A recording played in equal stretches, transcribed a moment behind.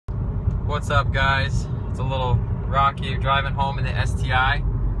What's up, guys? It's a little rocky driving home in the STI.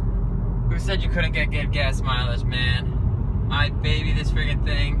 Who said you couldn't get good gas mileage, man? I baby this friggin'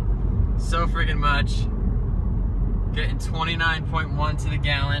 thing so friggin' much. Getting 29.1 to the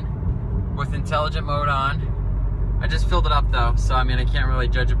gallon with intelligent mode on. I just filled it up though, so I mean I can't really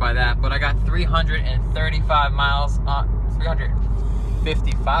judge it by that. But I got 335 miles on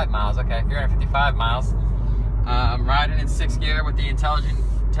 355 miles. Okay, 355 miles. I'm riding in 6th gear with the intelligent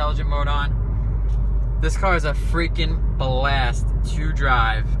mode on. This car is a freaking blast to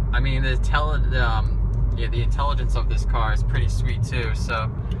drive. I mean, the intelligence of this car is pretty sweet too. So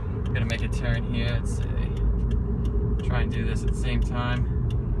I'm gonna make a turn here. Let's see. Try and do this at the same time.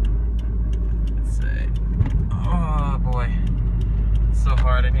 Let's see. Oh boy, it's so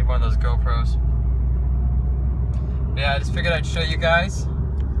hard. I need one of those GoPros. But yeah, I just figured I'd show you guys.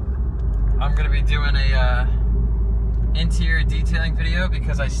 I'm gonna be doing a interior detailing video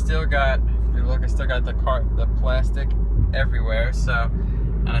because I still got, look, I still got the plastic everywhere. So,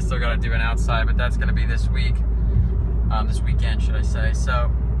 and I still got to do an outside, but that's gonna be this week, this weekend, should I say?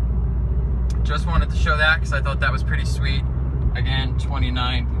 So, just wanted to show that because I thought that was pretty sweet. Again,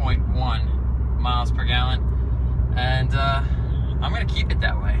 29.1 miles per gallon, and I'm gonna keep it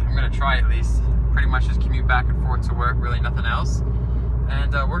that way. I'm gonna try at least. Pretty much just commute back and forth to work, really nothing else.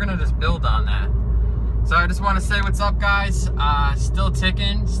 And we're gonna just build on that. So I just want to say what's up, guys. Still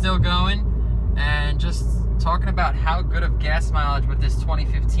ticking, still going, and just talking about how good of gas mileage with this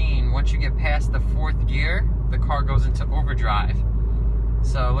 2015. Once you get past the 4th gear, the car goes into overdrive.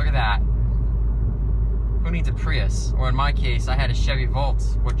 So look at that. Who needs a Prius? Or in my case, I had a Chevy Volt,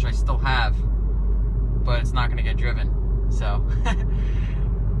 which I still have, but it's not going to get driven. So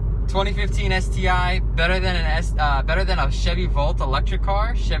 2015 STI, better than a Chevy Volt electric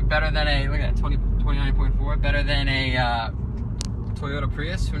car. Better than a, look at that, 29.4. Better than a Toyota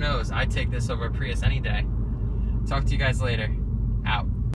Prius. Who knows? I'd take this over a Prius any day. Talk to you guys later. Out.